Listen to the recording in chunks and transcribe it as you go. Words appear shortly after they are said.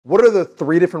What are the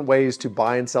 3 different ways to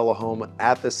buy and sell a home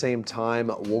at the same time?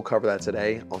 We'll cover that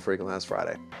today on Frequently Asked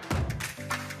Friday.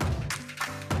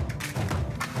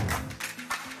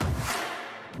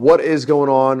 What is going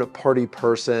on, party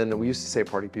person? We used to say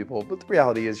party people, but the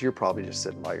reality is you're probably just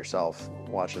sitting by yourself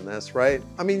watching this, right?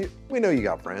 I mean, we know you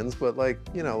got friends, but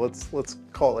let's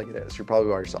call it like it is. You're probably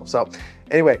by yourself. So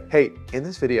anyway, hey, in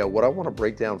this video, what I want to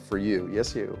break down for you,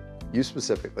 yes, you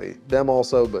specifically, them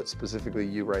also, but specifically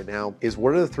you right now, is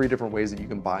what are the 3 different ways that you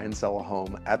can buy and sell a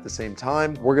home at the same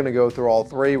time. We're gonna go through all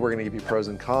 3. We're gonna give you pros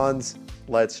and cons.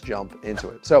 Let's jump into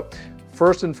it. So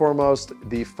first and foremost,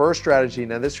 the first strategy,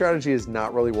 now this strategy is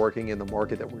not really working in the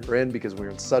market that we're in because we're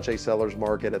in such a seller's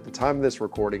market at the time of this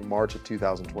recording, March of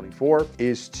 2024,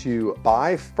 is to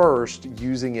buy first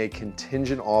using a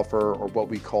contingent offer, or what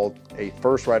we call a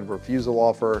first right of refusal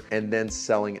offer, and then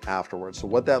selling afterwards. So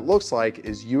what that looks like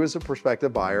is you as a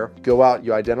prospective buyer go out,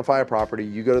 you identify a property,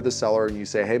 you go to the seller and you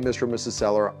say, hey, Mr. and Mrs.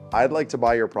 Seller, I'd like to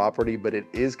buy your property, but it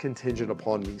is contingent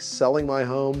upon me selling my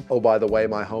home. Oh, by the way,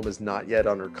 my home is not yet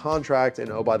under contract.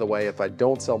 And oh, by the way, if I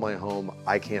don't sell my home,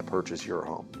 I can't purchase your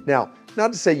home. Now,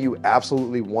 not to say you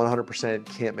absolutely 100%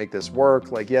 can't make this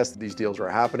work. Like, yes, these deals are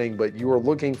happening, but you are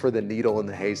looking for the needle in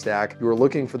the haystack. You are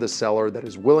looking for the seller that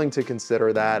is willing to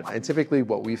consider that. And typically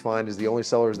what we find is the only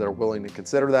sellers that are willing to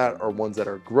consider that are ones that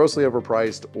are grossly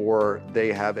overpriced, or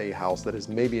they have a house that is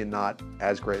maybe in not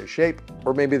as great a shape,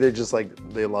 or maybe they're just like,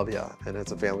 they love you and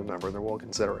it's a family member and they will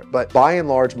consider it. But by and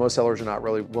large, most sellers are not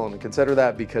really willing to consider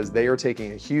that because they are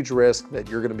taking a huge risk that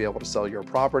you're going to be able to sell your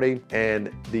property. And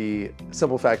the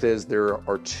simple fact is there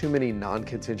are too many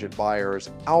non-contingent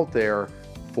buyers out there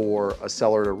for a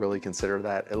seller to really consider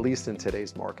that, at least in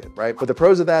today's market, right? But the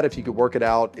pros of that, if you could work it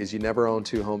out, is you never own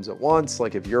 2 homes at once.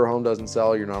 Like if your home doesn't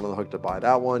sell, you're not on the hook to buy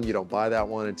that one. You don't buy that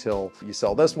one until you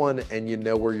sell this one, and you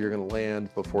know where you're gonna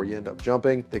land before you end up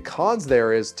jumping. The cons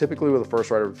there is typically with a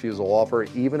first right of refusal offer,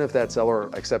 even if that seller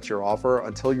accepts your offer,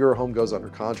 until your home goes under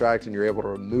contract and you're able to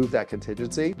remove that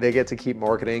contingency, they get to keep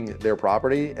marketing their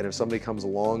property. And if somebody comes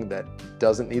along that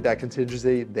doesn't need that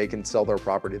contingency, they can sell their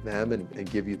property to them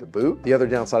and give you the boot. The other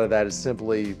downside of that is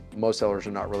simply most sellers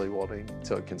are not really willing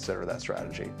to consider that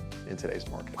strategy in today's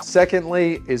market.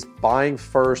 Secondly is buying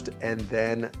first and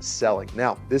then selling.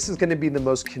 Now, this is going to be the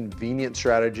most convenient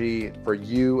strategy for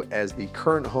you as the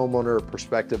current homeowner,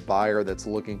 prospective buyer that's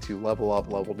looking to level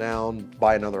up, level down,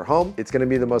 buy another home. It's going to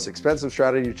be the most expensive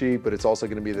strategy, but it's also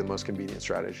going to be the most convenient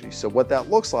strategy. So what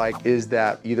that looks like is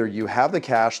that either you have the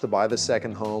cash to buy the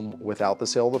second home without the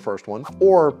sale of the first one,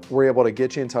 or we're able to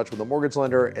get you in touch with a mortgage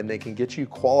lender and they can get you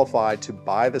qualified to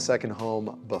buy the second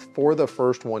home before the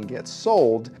first one gets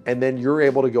sold. And then you're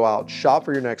able to go out, shop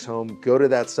for your next home, go to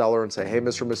that seller and say, hey,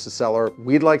 Mr. and Mrs. Seller,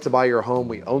 we'd like to buy your home.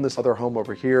 We own this other home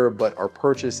over here, but our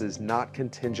purchase is not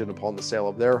contingent upon the sale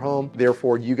of their home.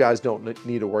 Therefore, you guys don't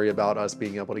need to worry about us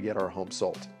being able to get our home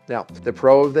sold. Now, the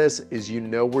pro of this is you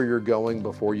know where you're going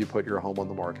before you put your home on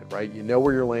the market, right? You know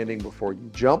where you're landing before you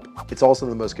jump. It's also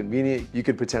the most convenient. You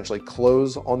could potentially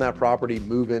close on that property,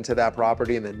 move into that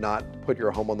property, and then not put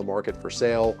your home on the market for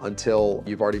sale until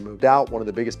you've already moved out. One of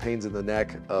the biggest pains in the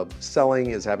neck of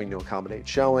selling is having to accommodate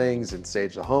showings and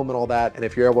stage the home and all that. And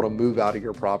if you're able to move out of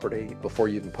your property before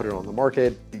you even put it on the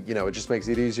market, you know, it just makes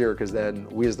it easier because then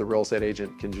we as the real estate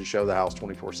agent can just show the house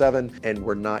 24/7 and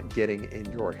we're not getting in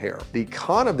your hair. The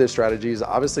con of this strategy is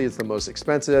obviously it's the most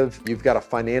expensive. You've got to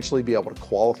financially be able to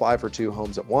qualify for 2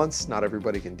 homes at once. Not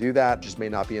everybody can do that. It just may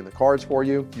not be in the cards for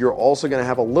you. You're also going to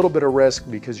have a little bit of risk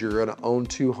because you're going to own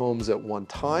 2 homes at one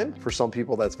time. For some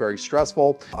people, that's very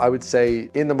stressful. I would say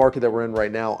in the market that we're in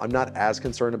right now, I'm not as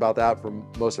concerned about that for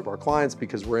most of our clients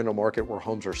because we're in a market where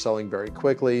homes are selling very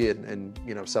quickly and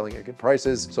you know, selling at good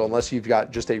prices. So unless you've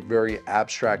got just a very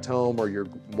abstract home or you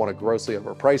want to grossly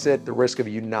overprice it, the risk of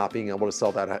you not being able to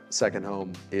sell that second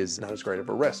home is not as great of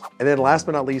a risk. And then last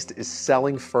but not least is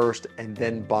selling first and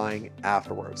then buying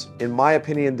afterwards. In my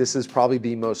opinion, this is probably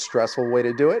the most stressful way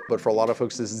to do it, but for a lot of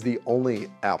folks, this is the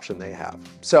only option they have.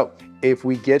 So if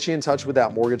we get you in touch with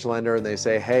that mortgage lender and they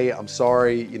say, hey, I'm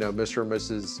sorry, you know, Mr. and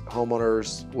Mrs.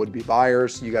 homeowners, would-be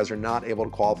buyers, you guys are not able to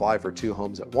qualify for 2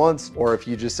 homes at once. Or if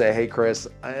you just say, hey, Chris,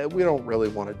 we don't really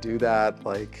want to do that.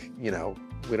 Like, you know,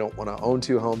 we don't want to own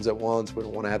 2 homes at once. We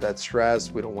don't want to have that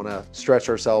stress. We don't want to stretch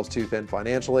ourselves too thin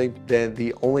financially. Then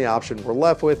the only option we're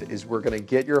left with is we're going to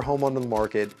get your home on the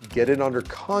market, get it under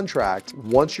contract.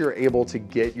 Once you're able to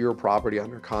get your property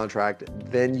under contract,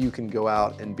 then you can go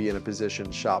out and be in a position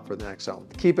to shop for the next home.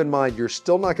 Keep in mind, you're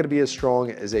still not going to be as strong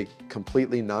as a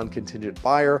completely non-contingent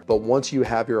buyer, but once you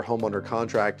have your home under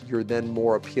contract, you're then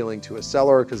more appealing to a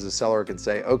seller because the seller can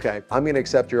say, okay, I'm going to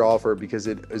accept your offer because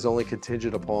it is only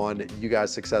contingent upon you guys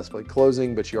successfully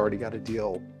closing, but you already got a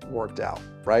deal worked out,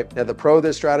 right? Now, the pro of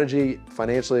this strategy,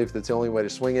 financially, if it's the only way to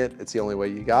swing it, it's the only way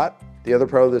you got. The other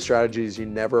pro of this strategy is you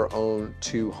never own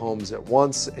 2 homes at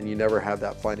once and you never have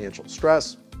that financial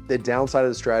stress. The downside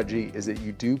of the strategy is that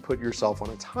you do put yourself on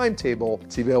a timetable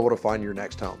to be able to find your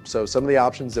next home. So some of the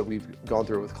options that we've gone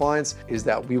through with clients is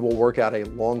that we will work out a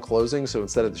long closing. So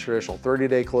instead of the traditional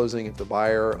 30-day closing, if the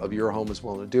buyer of your home is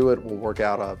willing to do it, we'll work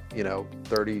out a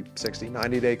 30, 60,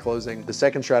 90-day closing. The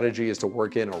second strategy is to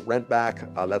work in a rent back.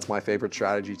 That's my favorite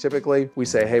strategy. Typically, we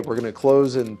say, hey, we're gonna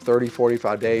close in 30,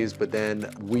 45 days, but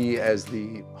then we as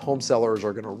the home sellers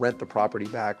are gonna rent the property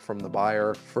back from the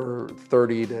buyer for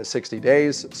 30 to 60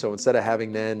 days. So instead of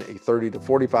having then a 30 to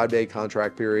 45 day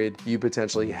contract period, you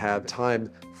potentially have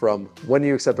time from when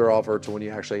you accept their offer to when you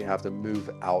actually have to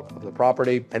move out of the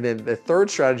property. And then the third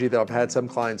strategy that I've had some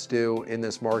clients do in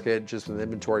this market, just with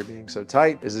inventory being so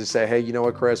tight, is to say, hey, you know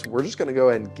what, Chris, we're just gonna go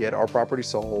ahead and get our property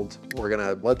sold. We're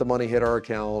gonna let the money hit our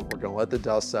account. We're gonna let the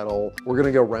dust settle. We're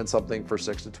gonna go rent something for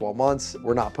 6 to 12 months.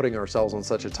 We're not putting ourselves on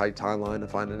such a tight timeline to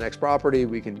find the next property.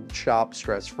 We can shop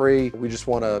stress-free. We just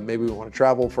maybe we wanna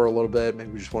travel for a little bit.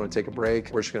 Maybe we just wanna take a break.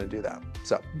 We're just gonna do that.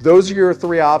 So those are your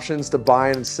 3 options to buy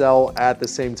and sell at the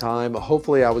same time.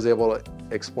 Hopefully I was able to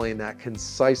explain that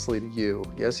concisely to you.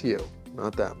 Yes, you,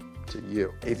 not them, to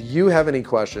you. If you have any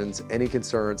questions, any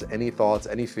concerns, any thoughts,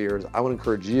 any fears, I would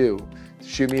encourage you to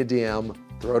shoot me a DM,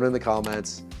 throw it in the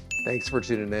comments. Thanks for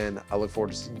tuning in. I look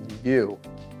forward to seeing you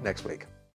next week.